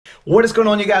What is going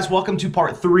on, you guys? Welcome to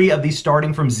part 3 of the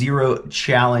Starting From Zero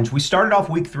challenge. We started off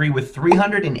week 3 with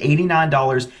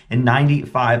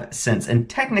 $389.95, and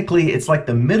technically it's like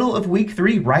the middle of week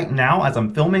 3 right now as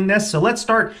I'm filming this. So let's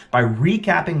start by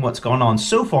recapping what's gone on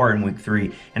so far in week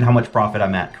 3 and how much profit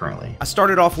I'm at currently. I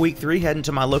started off week 3 heading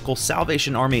to my local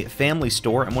Salvation Army family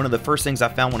store, and one of the first things I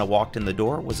found when I walked in the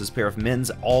door was this pair of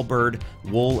men's Allbird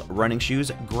wool running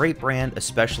shoes. Great brand,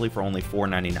 especially for only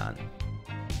 $4.99.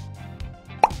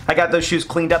 I got those shoes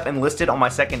cleaned up and listed on my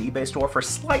second eBay store for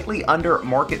slightly under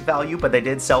market value, but they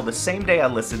did sell the same day I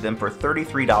listed them for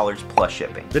 $33 plus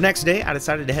shipping. The next day, I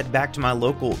decided to head back to my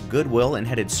local Goodwill and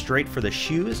headed straight for the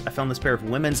shoes. I found this pair of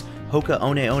women's Hoka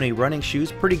One One running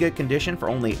shoes, pretty good condition for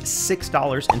only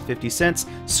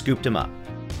 $6.50, scooped them up.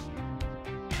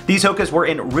 These Hokas were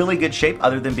in really good shape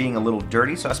other than being a little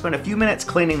dirty, so I spent a few minutes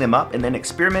cleaning them up and then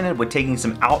experimented with taking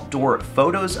some outdoor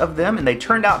photos of them, and they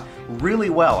turned out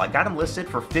really well. I got them listed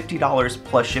for $50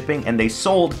 plus shipping and they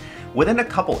sold within a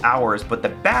couple hours, but the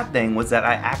bad thing was that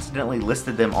I accidentally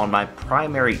listed them on my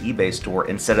primary eBay store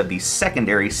instead of the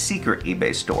secondary secret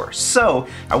eBay store. So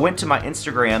I went to my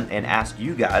Instagram and asked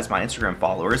you guys, my Instagram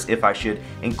followers, if I should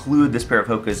include this pair of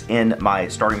Hokas in my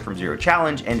Starting From Zero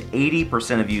challenge, and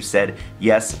 80% of you said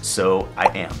yes, so I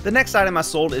am. The next item I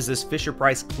sold is this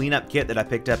Fisher-Price cleanup kit that I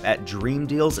picked up at Dream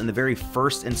Deals in the very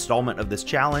first installment of this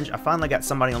challenge. I finally got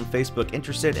somebody on Facebook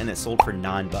interested and it sold for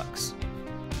 $9.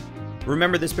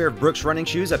 Remember this pair of Brooks running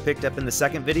shoes I picked up in the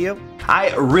second video?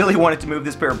 I really wanted to move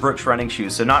this pair of Brooks running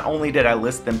shoes, so not only did I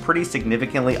list them pretty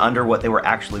significantly under what they were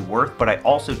actually worth, but I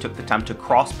also took the time to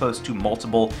cross-post to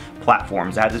multiple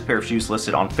platforms. I had this pair of shoes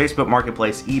listed on Facebook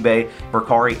Marketplace, eBay,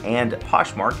 Mercari, and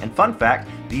Poshmark, and fun fact,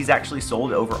 these actually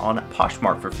sold over on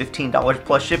Poshmark for $15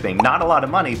 plus shipping. Not a lot of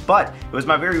money, but it was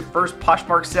my very first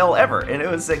Poshmark sale ever, and it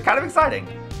was kind of exciting.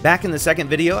 Back in the second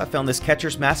video, I found this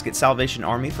catcher's mask at Salvation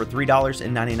Army for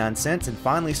 $3.99 and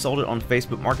finally sold it on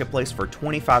Facebook Marketplace for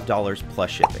 $25 plus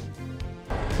shipping.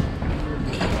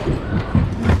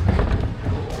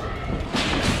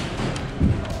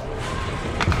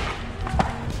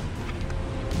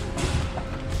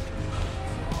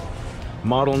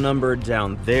 Model number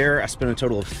down there. I spent a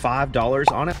total of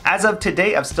 $5 on it. As of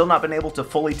today, I've still not been able to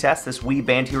fully test this Wii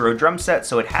Band Hero drum set,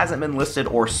 so it hasn't been listed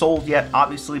or sold yet,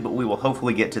 obviously, but we will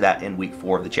hopefully get to that in week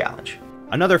 4 of the challenge.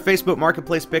 Another Facebook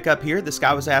Marketplace pickup here. This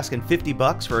guy was asking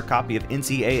 $50 for a copy of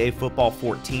NCAA Football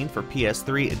 14 for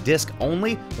PS3, disc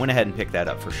only. Went ahead and picked that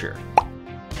up for sure.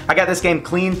 I got this game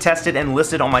clean, tested, and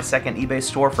listed on my second eBay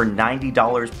store for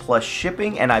 $90 plus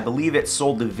shipping, and I believe it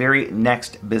sold the very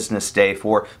next business day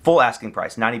for full asking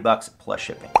price, $90 plus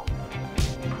shipping.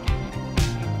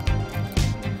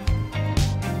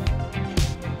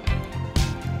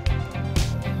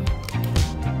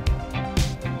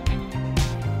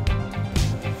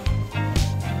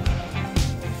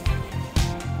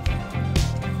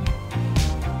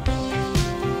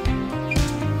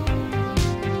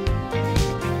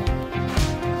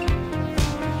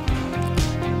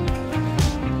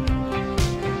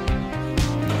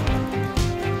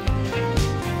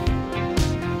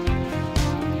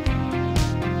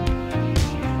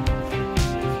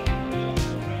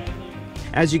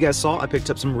 As you guys saw, I picked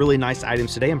up some really nice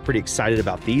items today. I'm pretty excited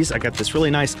about these. I got this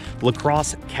really nice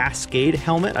lacrosse Cascade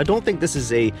helmet. I don't think this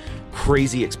is a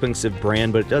crazy expensive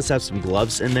brand, but it does have some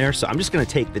gloves in there. So I'm just gonna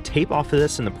take the tape off of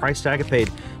this and the price tag. I paid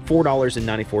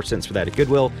 $4.94 for that at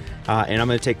Goodwill. And I'm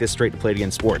gonna take this straight to Play It Again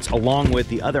Sports, along with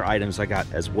the other items I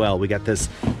got as well. We got this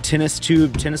tennis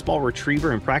tube, tennis ball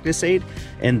retriever and practice aid,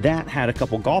 and that had a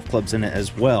couple golf clubs in it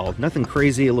as well. Nothing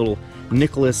crazy, a little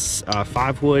Nicholas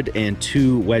 5-wood and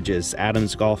 2 wedges,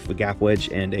 Adams Golf, a gap wedge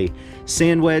and a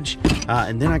sand wedge.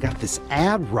 And then I got this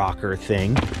ab rocker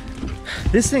thing.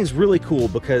 This thing's really cool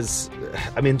because,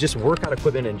 I mean, just workout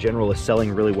equipment in general is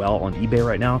selling really well on eBay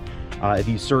right now. If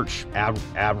you search ab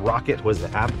rocket, was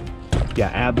it ab?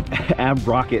 Yeah, ab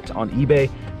rocket on eBay.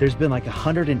 There's been like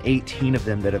 118 of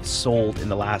them that have sold in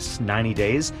the last 90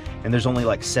 days, and there's only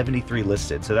like 73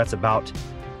 listed. So that's about,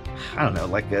 I don't know,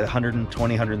 like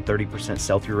 120, 130%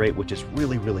 sell-through rate, which is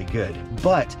really, really good.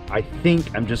 But I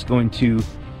think I'm just going to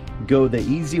go the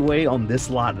easy way on this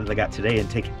lot that I got today and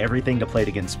take everything to Play It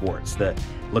Again Sports. The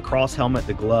lacrosse helmet,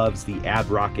 the gloves, the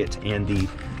ab rocket, and the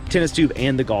tennis tube,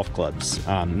 and the golf clubs.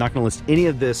 I'm not gonna list any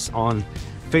of this on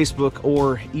Facebook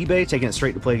or eBay, taking it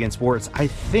straight to Play It Again Sports. I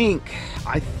think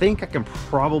I can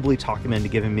probably talk him into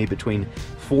giving me between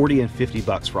 40 and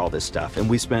 $50 for all this stuff. And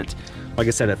we spent, like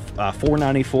I said,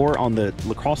 $4.94 on the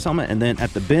lacrosse helmet, and then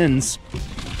at the bins,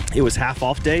 it was half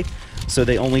off day. So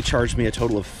they only charged me a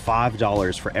total of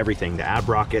 $5 for everything, the ab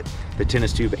rocket, the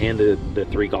tennis tube, and the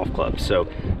 3 golf clubs. So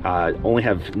only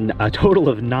have a total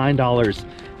of $9.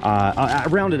 I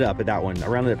rounded up at that one, I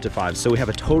rounded up to 5. So we have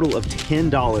a total of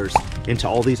 $10 into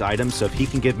all these items. So if he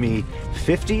can give me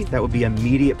 50, that would be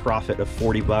immediate profit of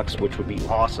 40 bucks, which would be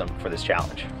awesome for this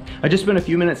challenge. I just spent a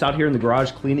few minutes out here in the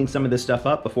garage cleaning some of this stuff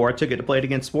up before I took it to Play It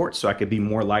Again Sports, so I could be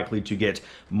more likely to get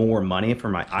more money for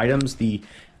my items. The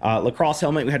lacrosse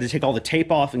helmet, we had to take all the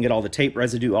tape off and get all the tape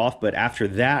residue off, but after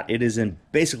that, it is in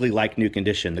basically like new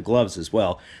condition. The gloves as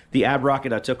well. The ab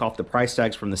rocket, I took off the price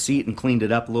tags from the seat and cleaned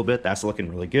it up a little bit. That's looking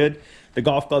really good. The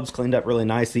golf clubs cleaned up really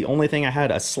nice. The only thing I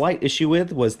had a slight issue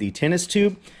with was the tennis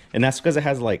tube, and that's because it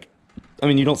has like, I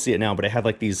mean, you don't see it now, but it had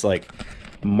like these like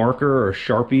marker or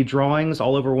Sharpie drawings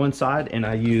all over one side, and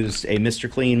I used a Mr.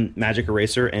 Clean magic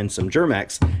eraser and some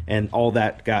Germex, and all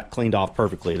that got cleaned off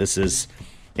perfectly. This is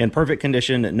in perfect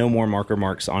condition, no more marker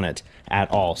marks on it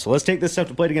at all. So let's take this stuff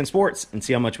to Play It Again Sports and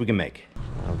see how much we can make.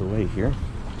 Out of the way here,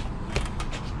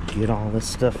 get all this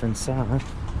stuff inside.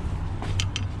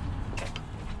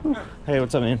 Hey,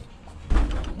 what's up, man?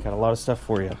 Got a lot of stuff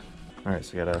for you. All right,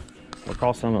 so we got a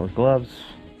lacrosse helmet with gloves,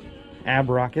 ab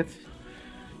rockets,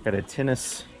 got a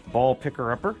tennis ball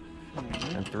picker-upper,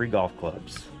 and 3 golf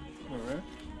clubs. All right.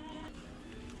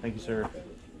 Thank you, sir.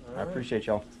 I appreciate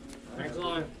y'all. Thanks a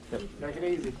lot. Yep. Take it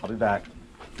easy. I'll be back.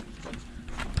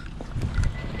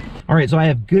 All right, so I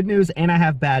have good news and I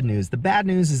have bad news. The bad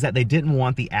news is that they didn't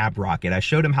want the ab rocket. I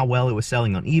showed him how well it was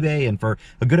selling on eBay and for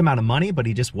a good amount of money, but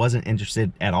he just wasn't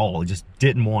interested at all. He just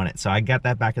didn't want it. So I got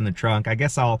that back in the trunk. I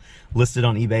guess I'll list it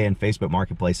on eBay and Facebook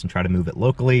Marketplace and try to move it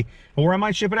locally, or I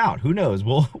might ship it out. Who knows?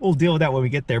 We'll deal with that when we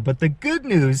get there. But the good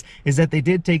news is that they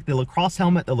did take the lacrosse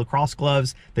helmet, the lacrosse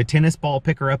gloves, the tennis ball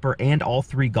picker-upper, and all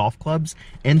 3 golf clubs,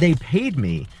 and they paid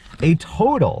me a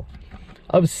total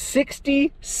of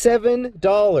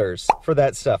 $67 for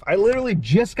that stuff. I literally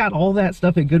just got all that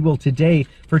stuff at Goodwill today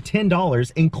for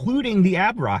 $10, including the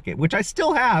ab rocket, which I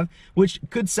still have, which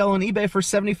could sell on eBay for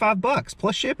 75 bucks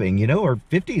plus shipping, you know, or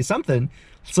 50 something.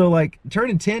 So like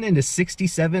turning 10 into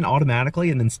 67 automatically,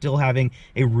 and then still having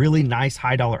a really nice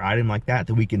high dollar item like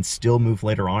that we can still move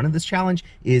later on in this challenge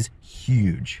is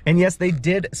huge. And yes, they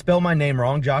did spell my name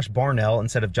wrong, Josh Barnell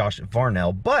instead of Josh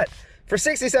Varnell, but for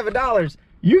 $67,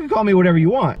 you can call me whatever you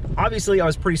want. Obviously, I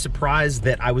was pretty surprised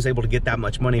that I was able to get that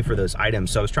much money for those items.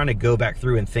 So I was trying to go back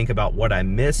through and think about what I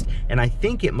missed. And I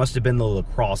think it must have been the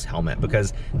lacrosse helmet,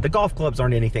 because the golf clubs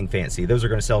aren't anything fancy. Those are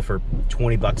gonna sell for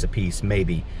 20 bucks a piece,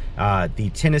 maybe. The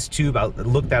tennis tube, I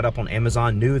looked that up on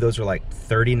Amazon, new, those are like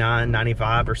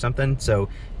 $39.95 or something. So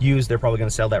used, they're probably gonna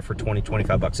sell that for 20,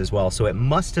 25 bucks as well. So it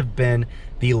must have been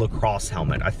the lacrosse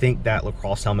helmet. I think that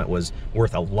lacrosse helmet was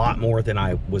worth a lot more than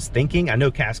I was thinking. I know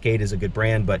Cascade is a good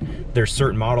brand, but there's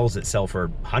certain models that sell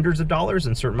for hundreds of dollars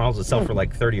and certain models that sell for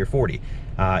like 30 or 40.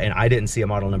 And I didn't see a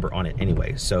model number on it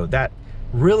anyway. So that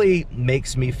really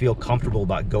makes me feel comfortable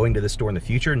about going to the store in the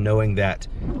future, knowing that,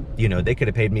 you know, they could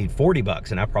have paid me 40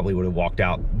 bucks and I probably would have walked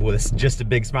out with just a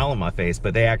big smile on my face,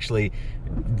 but they actually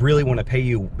really want to pay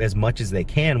you as much as they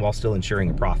can while still ensuring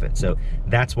a profit. So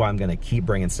that's why I'm going to keep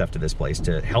bringing stuff to this place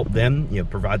to help them, you know,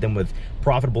 provide them with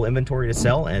profitable inventory to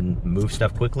sell and move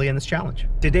stuff quickly in this challenge.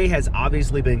 Today has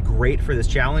obviously been great for this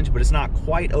challenge, but it's not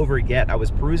quite over yet. I was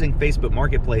perusing Facebook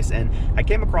Marketplace and I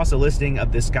came across a listing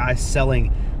of this guy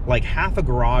selling like half a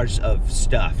garage of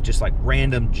stuff, just like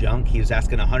random junk. He was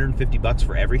asking 150 bucks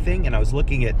for everything, and I was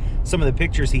looking at some of the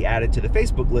pictures he added to the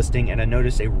Facebook listing, and I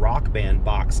noticed a Rock Band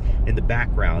box in the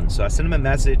background. So I sent him a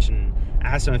message and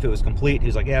asked him if it was complete. He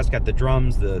was like, yeah, it's got the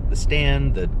drums, the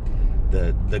stand,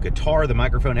 the guitar, the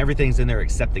microphone, everything's in there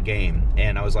except the game.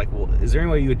 And I was like, well, is there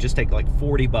any way you would just take like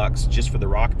 40 bucks just for the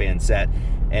Rock Band set,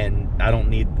 and I don't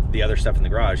need the other stuff in the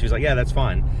garage? He was like, yeah, that's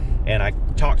fine. And I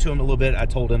talked to him a little bit. I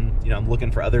told him, you know, I'm looking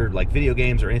for other like video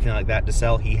games or anything like that to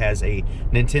sell. He has a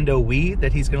Nintendo Wii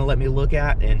that he's gonna let me look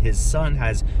at, and his son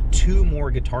has 2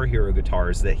 more Guitar Hero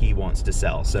guitars that he wants to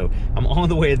sell. So I'm on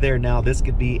the way there now. This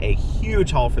could be a huge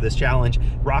haul for this challenge.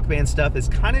 Rock Band stuff is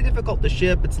kind of difficult to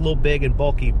ship. It's a little big and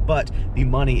bulky, but the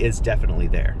money is definitely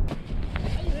there.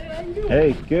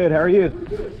 Hey, good, how are you?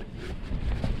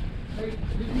 Hey,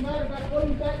 did you mind if I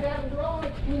close back down the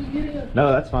garage when you get in?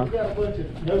 No, that's fine. We got a bunch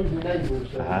of nosy neighbors.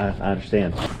 So. I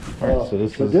understand. All right, so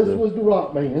this was the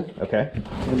Rock Band. Okay.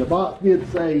 And the box did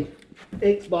say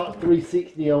Xbox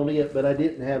 360 on it, but I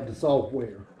didn't have the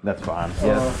software. That's fine.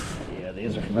 Yeah. Yeah,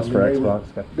 these are That's for Xbox.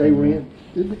 They were in.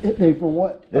 They from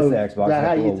what? This is the Xbox. That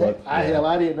how you take? Hell,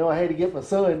 I didn't know. I had to get my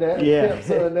son down. Yeah.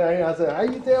 Son down here. I said, how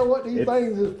you tell what these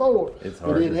things is for? It's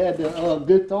hard. But it had the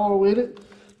guitar with it.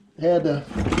 had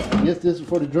I guess this is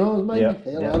for the drums, maybe. Yep.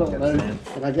 Hell, Yep, I don't got know. stand.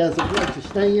 And I got some bunch of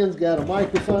stands. Got a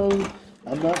microphone.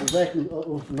 I'm not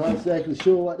exactly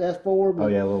sure what that's for. But Oh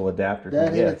yeah, a little adapter.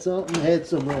 that Yeah. had something. Had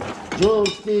some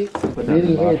drumsticks. Put that Then in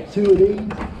he the had 2 of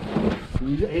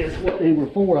these. You asked what they were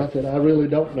for. I said I really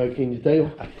don't know. Can you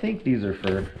tell? I think these are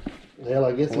for. Well,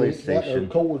 I guess it's got no PlayStation.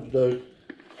 cords though.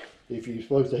 If you're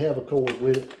supposed to have a cord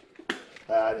with it,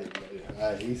 I didn't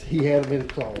know. He had them in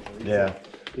his closet. Yeah.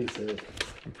 He said,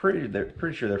 I'm pretty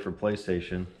sure they're for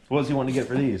PlayStation. What does he want to get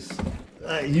for these?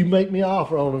 You make me an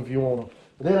offer on them if you want them.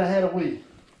 And then I had a Wii.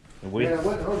 The Wii? And I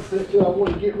wasn't 100% sure I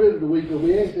wanted to get rid of the Wii, but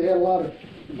we actually had a lot of.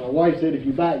 My wife said if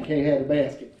you buy it, you can't have the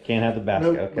basket. Can't have the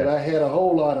basket. Nope, Okay. but I had a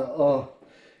whole lot of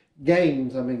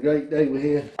games. I mean, great day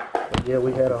we had. Yeah,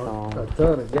 we had a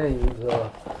ton of games.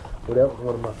 Well, that was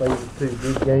one of my favorites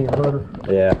too. Big Game Hunter.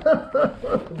 Yeah.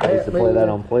 I used to play that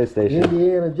on PlayStation.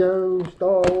 Indiana Jones,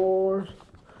 Star Wars,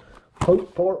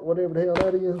 Poke Park, whatever the hell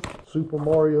that is. Super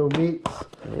Mario Mix.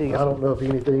 I don't know if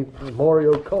anything.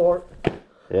 Mario Kart.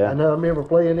 Yeah. I know I remember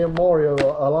playing them Mario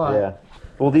a lot. Yeah.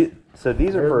 Well, so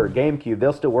these are for GameCube.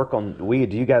 They'll still work on Wii.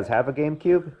 Do you guys have a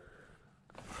GameCube?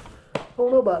 I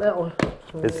don't know about that one.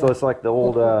 It's like the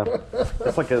old.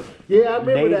 It's like a. Yeah, I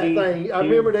remember Navy that thing. I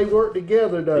cube. remember they worked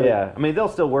together though. Yeah, I mean they'll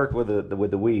still work with the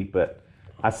Wii, but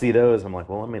I see those. I'm like,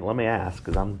 well, let me ask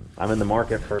because I'm in the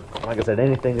market for, like I said,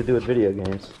 anything to do with video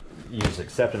games. You just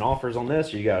accepting offers on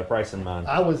this, or you got a price in mind?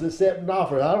 I was accepting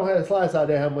offers. I don't have a slice out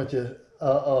there how much a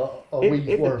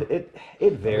Wii's worth.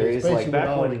 It varies. Especially Like back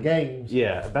with all when the games.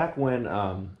 Yeah, back when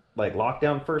like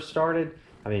lockdown first started.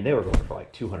 I mean, they were going for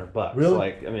like $200. Really?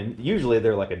 Like, I mean, usually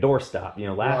they're like a doorstop. You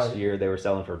know, last Right. year they were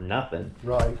selling for nothing.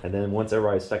 Right. And then once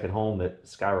everybody's stuck at home, it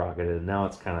skyrocketed. And now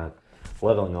it's kind of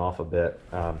leveling off a bit.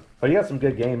 But you got some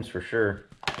good games for sure.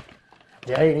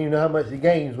 Yeah, I didn't even know how much the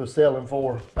games was selling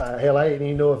for. Hell, I didn't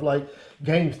even know if like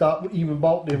GameStop even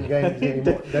bought them games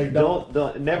anymore. They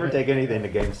don't never take anything to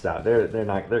GameStop. They're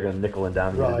gonna nickel and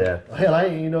dime you to death. Hell, I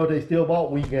didn't even know if they still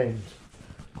bought Wii games.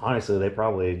 Honestly, they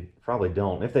probably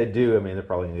don't. If they do, I mean, they're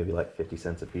probably gonna be like 50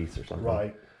 cents a piece or something.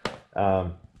 Right.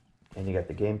 And you got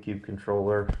the GameCube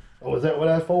controller. Oh, is that what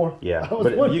that's for? Yeah, I was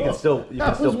but wondering- you can still I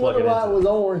was plug it wondering why it in. was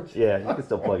orange. Yeah, you can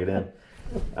still plug it in.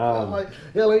 I'm like,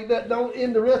 hell, ain't that don't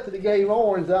end the rest of the game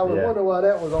orange? I was Yeah. wondering why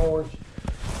that was orange.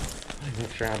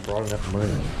 Make sure I brought enough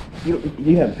money.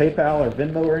 You have PayPal or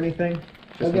Venmo or anything?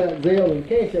 I got Zelle and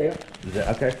Cash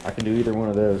App. Okay, I can do either one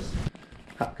of those.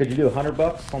 Could you do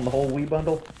 $100 on the whole Wii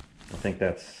bundle? I think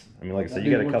that's. I mean, like I said,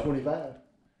 you got a couple. 125.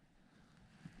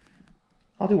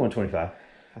 I'll do 125.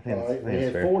 I think All that's, right, I we think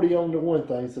had that's fair. 40 on the one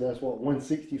thing, so that's what,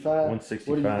 165? 165.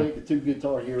 What do you think the 2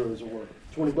 Guitar Heroes are worth?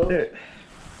 20 bucks? They're-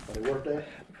 Are they worth that?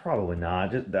 Probably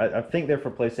not. I think they're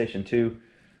for PlayStation 2.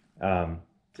 I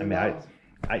mean,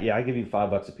 I give you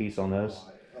 $5 a piece on those.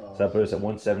 So that puts us at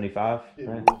 175.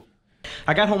 Right?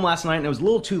 I got home last night and it was a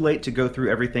little too late to go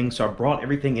through everything, so I brought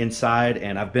everything inside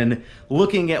and I've been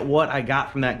looking at what I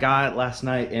got from that guy last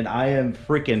night and I am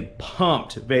freaking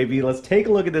pumped, baby. Let's take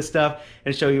a look at this stuff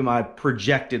and show you my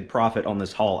projected profit on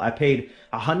this haul. I paid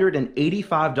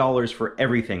 $185 for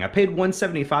everything. I paid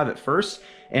 $175 at first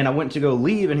and I went to go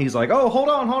leave and he's like, oh, hold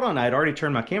on. I had already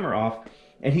turned my camera off.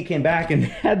 And he came back and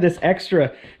had this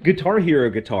extra Guitar Hero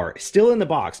guitar, still in the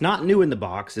box, not new in the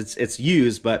box. It's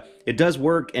used, but it does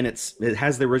work and it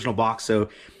has the original box. So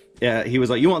he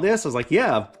was like, "You want this?" I was like,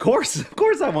 "Yeah, of course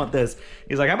I want this."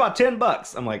 He's like, "How about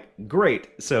 $10?" I'm like, "Great."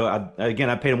 So I paid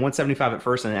him $175 at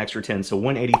first and an extra 10, so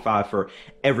 $185 for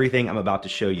everything I'm about to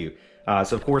show you.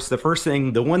 So of course,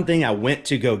 the one thing I went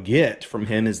to go get from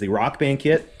him is the Rock Band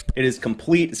kit. It is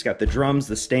complete. It's got the drums,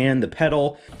 the stand, the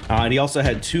pedal, and he also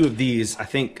had 2 of these, I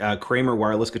think, Kramer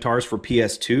wireless guitars for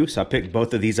PS2. So I picked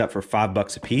both of these up for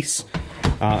 $5 a piece.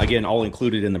 Again, all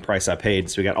included in the price I paid.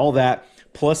 So we got all that,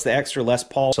 plus the extra Les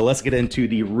Paul. So let's get into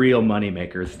the real money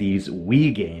makers, these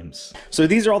Wii games. So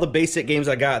these are all the basic games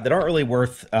I got that aren't really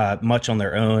worth much on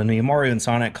their own. I mean, Mario and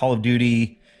Sonic, Call of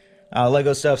Duty,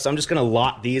 Lego stuff. So I'm just going to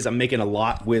lot these. I'm making a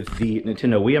lot with the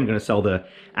Nintendo Wii. I'm going to sell the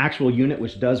actual unit,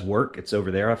 which does work. It's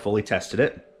over there. I fully tested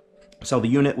it. Sell the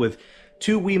unit with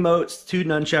 2 Wiimotes, 2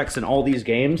 nunchucks, and all these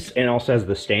games. And it also has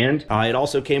the stand. It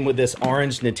also came with this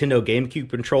orange Nintendo GameCube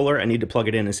controller. I need to plug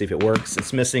it in and see if it works.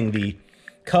 It's missing the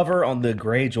cover on the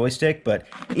gray joystick, but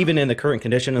even in the current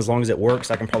condition, as long as it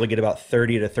works, I can probably get about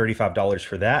 $30 to $35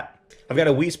 for that. I've got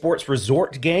a Wii Sports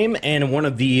Resort game and one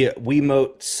of the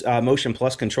Wiimote's Motion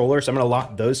Plus controllers. So I'm going to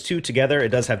lock those 2 together. It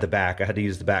does have the back. I had to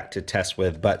use the back to test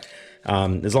with, but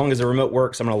as long as the remote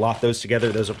works, I'm going to lock those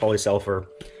together. Those will probably sell for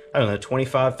I don't know,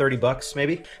 25, 30 bucks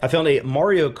maybe. I found a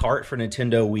Mario Kart for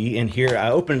Nintendo Wii in here. I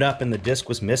opened it up and the disc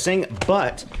was missing,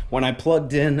 but when I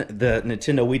plugged in the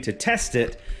Nintendo Wii to test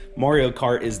it, Mario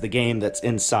Kart is the game that's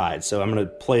inside. So I'm gonna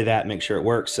play that, make sure it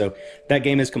works. So that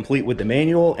game is complete with the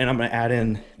manual, and I'm gonna add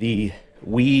in the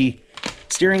Wii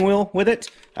steering wheel with it,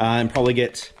 and probably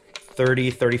get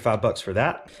 30, 35 bucks for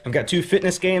that. I've got 2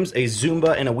 fitness games, a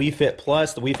Zumba and a Wii Fit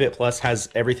Plus. The Wii Fit Plus has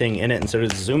everything in it, and so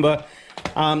does Zumba.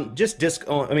 Just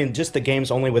the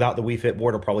games only without the Wii Fit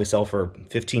board will probably sell for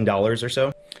 $15 or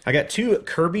so. I got 2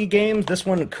 Kirby games. This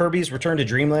one, Kirby's Return to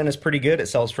Dreamland, is pretty good. It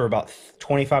sells for about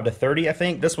 25 to 30, I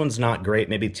think. This one's not great,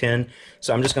 maybe 10.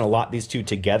 So I'm just gonna lot these 2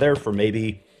 together for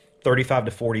maybe 35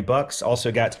 to 40 bucks.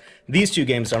 Also got these 2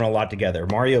 games on a lot together,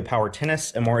 Mario Power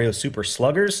Tennis and Mario Super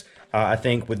Sluggers. I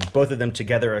think with both of them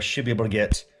together, I should be able to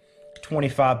get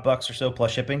 25 bucks or so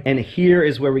plus shipping. And here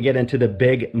is where we get into the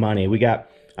big money. We got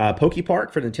Poke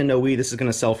Park for Nintendo Wii. This is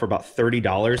gonna sell for about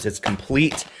 $30. It's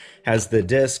complete, has the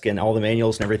disc and all the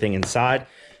manuals and everything inside.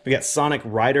 We got Sonic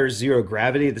Riders Zero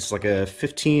Gravity. This is like a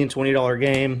 $15, $20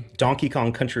 game. Donkey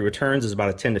Kong Country Returns is about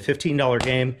a $10 to $15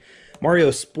 game.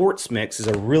 Mario Sports Mix is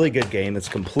a really good game. It's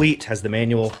complete, has the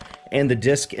manual and the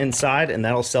disc inside, and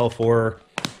that'll sell for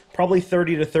probably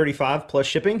 30 to 35 plus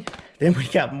shipping. Then we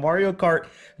got Mario Kart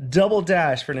Double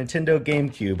Dash for Nintendo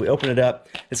GameCube. We open it up.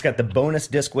 It's got the bonus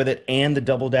disc with it and the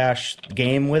Double Dash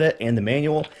game with it and the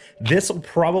manual. This will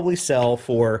probably sell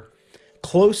for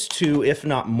close to, if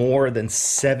not more than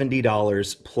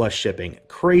 $70 plus shipping.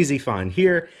 Crazy find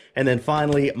here. And then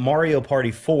finally, Mario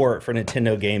Party 4 for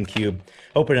Nintendo GameCube.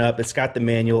 Open it up, it's got the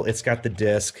manual, it's got the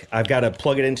disc. I've got to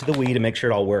plug it into the Wii to make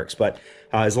sure it all works, but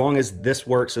as long as this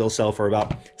works, it'll sell for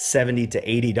about $70 to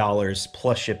 $80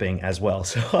 plus shipping as well.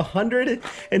 So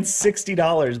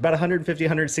 $160, about $150,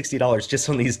 $160 just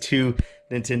on these 2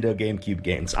 Nintendo GameCube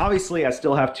games. Obviously, I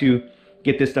still have to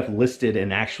get this stuff listed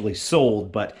and actually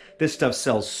sold, but this stuff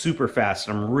sells super fast,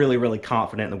 and I'm really, really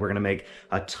confident that we're gonna make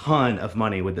a ton of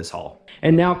money with this haul.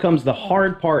 And now comes the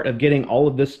hard part of getting all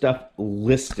of this stuff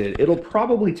listed. It'll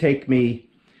probably take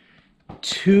me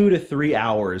 2 to 3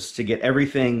 hours to get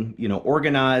everything, you know,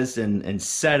 organized and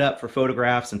set up for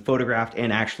photographs and photographed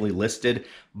and actually listed,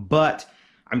 but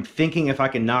I'm thinking if I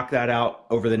can knock that out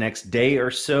over the next day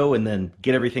or so and then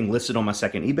get everything listed on my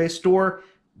second eBay store,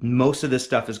 most of this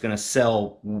stuff is going to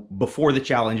sell before the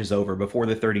challenge is over, before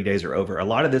the 30 days are over. A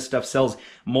lot of this stuff sells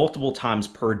multiple times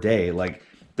per day. Like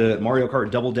the Mario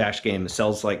Kart Double Dash game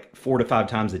sells like 4 to 5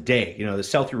 times a day. You know, the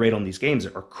sell-through rate on these games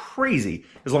are crazy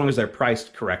as long as they're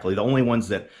priced correctly. The only ones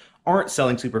that aren't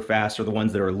selling super fast are the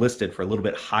ones that are listed for a little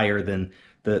bit higher than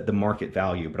the market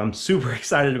value. But I'm super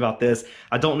excited about this.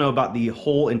 I don't know about the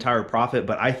whole entire profit,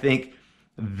 but I think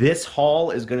this haul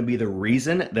is going to be the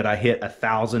reason that I hit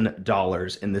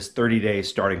 $1,000 in this 30-day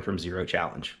starting from zero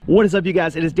challenge. What is up, you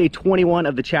guys? It is day 21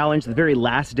 of the challenge, the very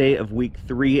last day of week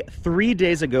 3. 3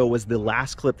 days ago was the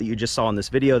last clip that you just saw in this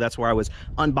video. That's where I was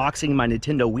unboxing my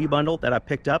Nintendo Wii bundle that I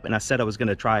picked up, and I said I was going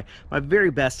to try my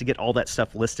very best to get all that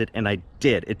stuff listed, and I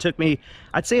did. It took me,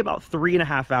 I'd say, about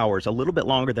 3.5 hours, a little bit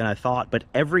longer than I thought, but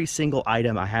every single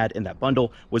item I had in that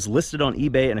bundle was listed on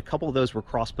eBay, and a couple of those were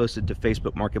cross-posted to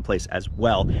Facebook Marketplace as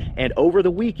well. And over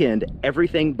the weekend,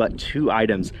 everything but 2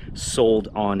 items sold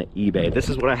on eBay. This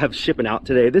is what I have shipping out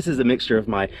today. This is a mixture of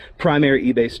my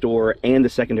primary eBay store and the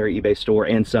secondary eBay store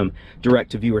and some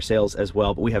direct-to-viewer sales as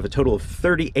well. But we have a total of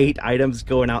 38 items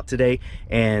going out today,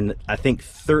 and I think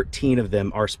 13 of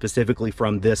them are specifically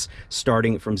from this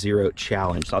starting from zero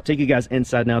challenge. So I'll take you guys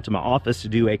inside now to my office to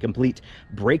do a complete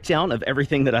breakdown of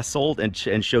everything that I sold and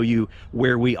show you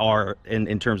where we are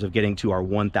in terms of getting to our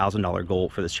 $1,000 goal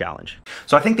for this challenge.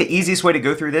 So I think the easiest way to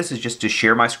go through this is just to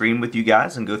share my screen with you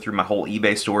guys and go through my whole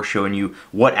eBay store, showing you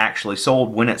what actually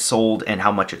sold, when it sold, and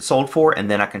how much it sold for. And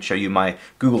then I can show you my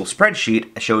Google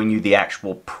spreadsheet showing you the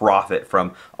actual profit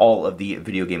from all of the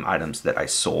video game items that I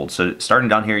sold. So starting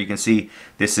down here, you can see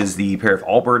this is the pair of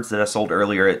Allbirds that I sold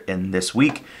earlier in this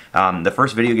week. The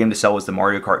first video game to sell was the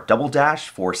Mario Kart Double Dash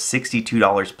for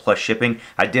 $62 plus shipping.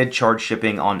 I did charge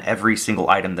shipping on every single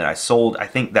item that I sold. I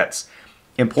think that's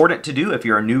important to do. If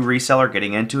you're a new reseller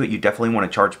getting into it, you definitely want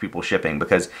to charge people shipping,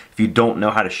 because if you don't know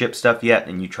how to ship stuff yet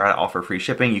and you try to offer free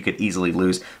shipping, you could easily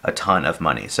lose a ton of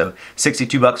money. So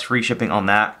 62 bucks free shipping on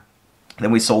that.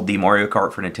 Then we sold the Mario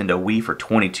Kart for Nintendo Wii for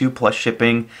 $22 plus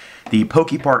shipping. The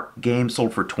Poke Park game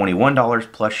sold for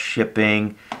 $21 plus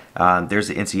shipping. There's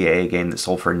the NCAA game that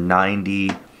sold for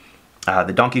 $90.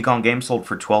 The Donkey Kong game sold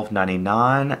for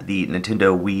 $12.99. The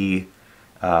Nintendo Wii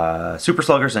Super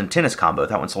Sluggers and Tennis Combo,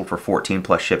 that one sold for $14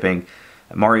 plus shipping.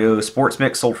 Mario Sports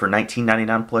Mix sold for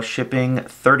 $19.99 plus shipping,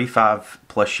 $35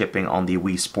 plus shipping on the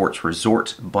Wii Sports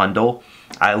Resort bundle.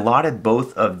 I allotted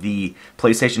both of the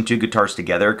PlayStation 2 guitars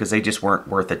together because they just weren't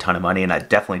worth a ton of money, and I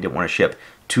definitely didn't want to ship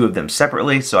two of them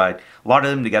separately, so I allotted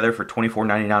them together for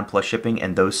 $24.99 plus shipping,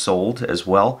 and those sold as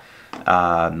well.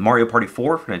 Mario Party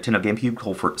 4 for Nintendo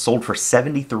GameCube sold for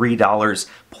 $73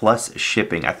 plus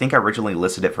shipping. I think I originally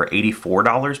listed it for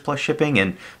 $84 plus shipping,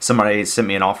 and somebody sent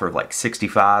me an offer of like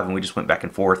 $65, and we just went back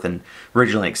and forth and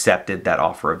originally accepted that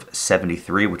offer of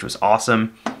 $73, which was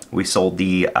awesome. We sold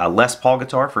the Les Paul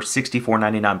guitar for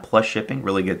 $64.99 plus shipping,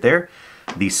 really good there.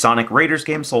 The Sonic Raiders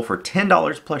game sold for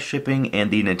 $10 plus shipping,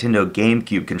 and the Nintendo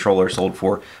GameCube controller sold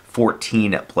for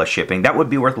 $14 plus shipping. That would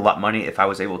be worth a lot of money if I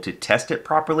was able to test it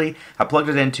properly. I plugged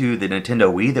it into the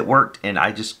Nintendo Wii that worked, and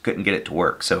I just couldn't get it to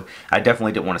work. So I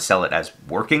definitely didn't want to sell it as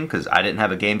working because I didn't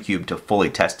have a GameCube to fully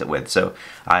test it with. So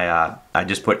I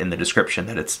just put in the description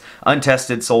that it's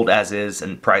untested, sold as is,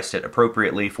 and priced it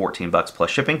appropriately, $14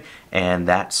 plus shipping, and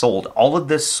that sold. All of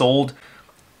this sold,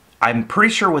 I'm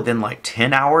pretty sure within like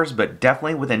 10 hours, but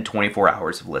definitely within 24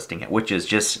 hours of listing it, which is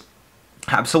just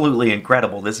absolutely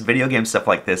incredible. This video game stuff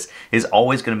like this is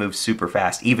always going to move super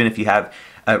fast, even if you have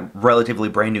a relatively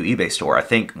brand new eBay store. I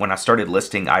think when I started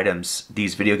listing items,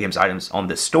 these video games items on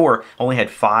this store, I only had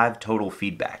 5 total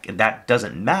feedback, and that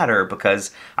doesn't matter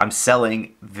because I'm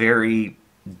selling very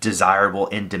desirable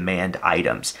in demand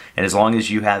items, and as long as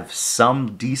you have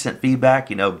some decent feedback,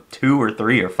 you know, 2 or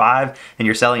 3 or 5, and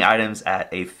you're selling items at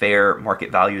a fair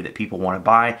market value that people want to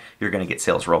buy, you're going to get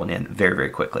sales rolling in very,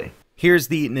 very quickly. Here's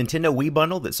the Nintendo Wii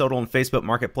bundle that sold on Facebook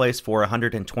Marketplace for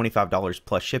 $125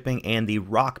 plus shipping, and the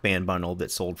Rock Band bundle that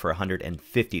sold for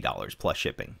 $150 plus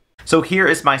shipping. So here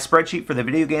is my spreadsheet for the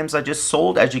video games I just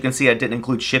sold. As you can see, I didn't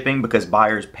include shipping because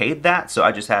buyers paid that, so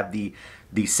I just have the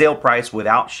sale price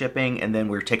without shipping, and then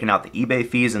we're taking out the eBay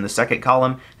fees in the second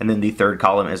column, and then the third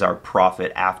column is our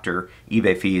profit after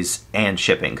eBay fees and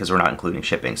shipping, because we're not including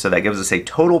shipping. So that gives us a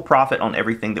total profit on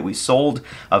everything that we sold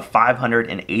of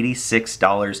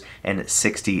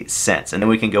 $586.60. And then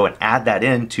we can go and add that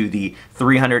into the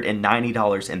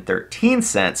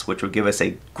 $390.13, which would give us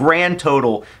a grand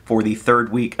total for the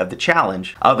third week of the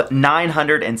challenge of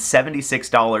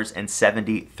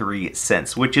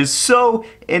 $976.73, which is so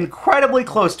incredibly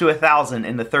close to 1,000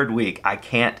 in the third week. I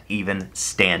can't even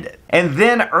stand it. And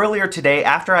then earlier today,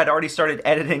 after I'd already started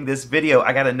editing this video,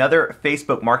 I got another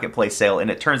Facebook Marketplace sale,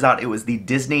 and it turns out it was the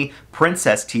Disney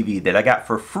Princess TV that I got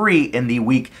for free in the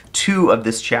week 2 of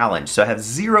this challenge. So I have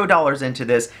 $0 into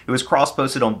this. It was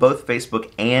cross-posted on both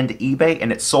Facebook and eBay,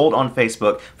 and it sold on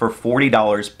Facebook for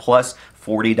 $40 plus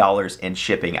 $40 in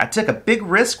shipping. I took a big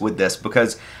risk with this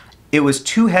because it was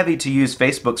too heavy to use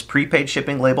Facebook's prepaid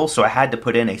shipping label, so I had to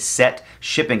put in a set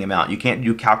shipping amount. You can't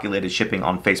do calculated shipping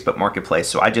on Facebook Marketplace,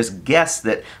 so I just guessed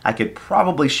that I could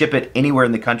probably ship it anywhere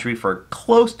in the country for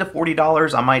close to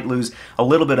 $40. I might lose a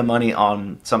little bit of money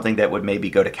on something that would maybe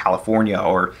go to California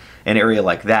or an area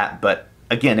like that, but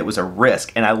again, it was a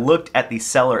risk. And I looked at the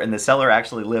seller, and the seller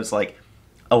actually lives like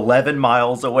 11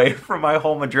 miles away from my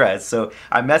home address. So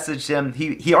I messaged him.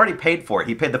 He already paid for it.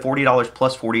 He paid the $40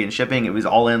 plus $40 in shipping. It was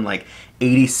all in like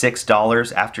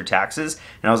 $86 after taxes.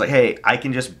 And I was like, hey, I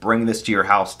can just bring this to your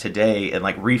house today and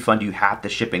like refund you half the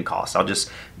shipping costs. I'll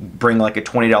just bring like a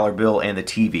 $20 bill and the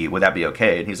TV. Would that be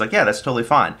okay? And he's like, yeah, that's totally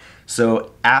fine.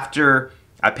 So after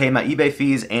I pay my eBay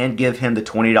fees and give him the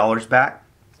 $20 back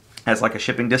as like a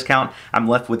shipping discount, I'm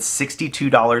left with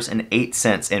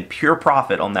 $62.08 in pure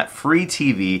profit on that free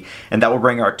TV, and that will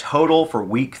bring our total for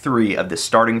week 3 of the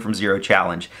Starting From Zero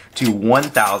challenge to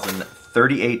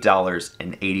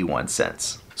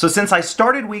 $1,038.81. So since I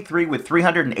started week 3 with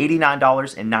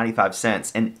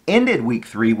 $389.95 and ended week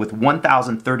 3 with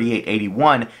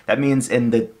 $1,038.81, that means in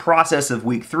the process of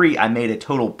week 3, I made a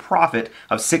total profit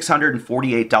of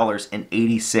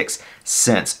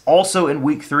 $648.86. Also in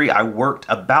week 3, I worked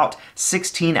about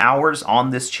 16 hours on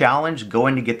this challenge,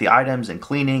 going to get the items and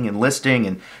cleaning and listing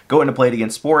and going to Play It Again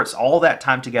Sports. All that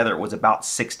time together was about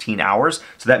 16 hours.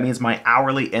 So that means my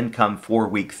hourly income for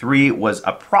week 3 was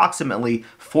approximately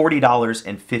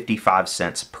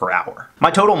 $40.55 per hour.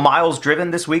 My total miles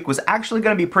driven this week was actually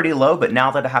going to be pretty low, but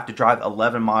now that I have to drive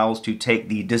 11 miles to take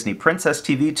the Disney Princess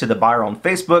TV to the buyer on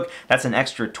Facebook, that's an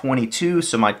extra 22,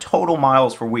 so my total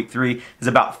miles for week 3 is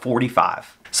about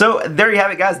 45. So there you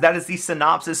have it, guys. That is the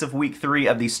synopsis of week 3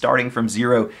 of the Starting From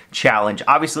Zero challenge.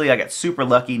 Obviously, I got super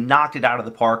lucky, knocked it out of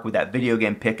the park with that video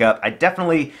game pickup. I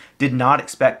definitely did not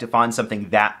expect to find something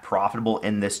that profitable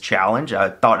in this challenge. I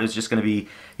thought it was just going to be,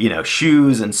 you know,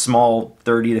 shoes and small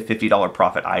 $30 to $50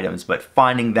 profit items, but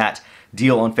finding that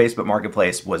deal on Facebook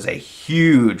Marketplace was a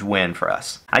huge win for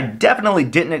us. I definitely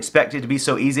didn't expect it to be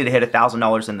so easy to hit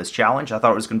 $1,000 in this challenge. I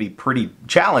thought it was going to be pretty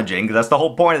challenging because that's the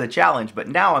whole point of the challenge, but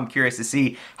now I'm curious to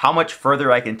see how much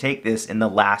further I can take this in the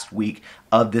last week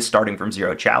of this starting from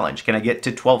zero challenge. Can I get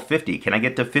to $1,250? Can I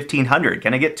get to $1,500?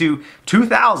 Can I get to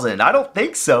 $2,000? I don't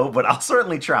think so, but I'll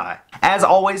certainly try. As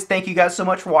always, thank you guys so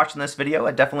much for watching this video.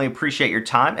 I definitely appreciate your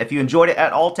time. If you enjoyed it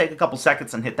at all, take a couple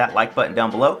seconds and hit that like button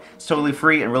down below. It's totally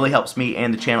free and really helps me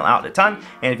and the channel out a ton.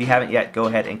 And if you haven't yet, go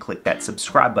ahead and click that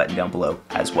subscribe button down below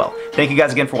as well. Thank you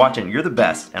guys again for watching. You're the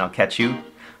best, and I'll catch you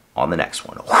on the next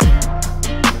one.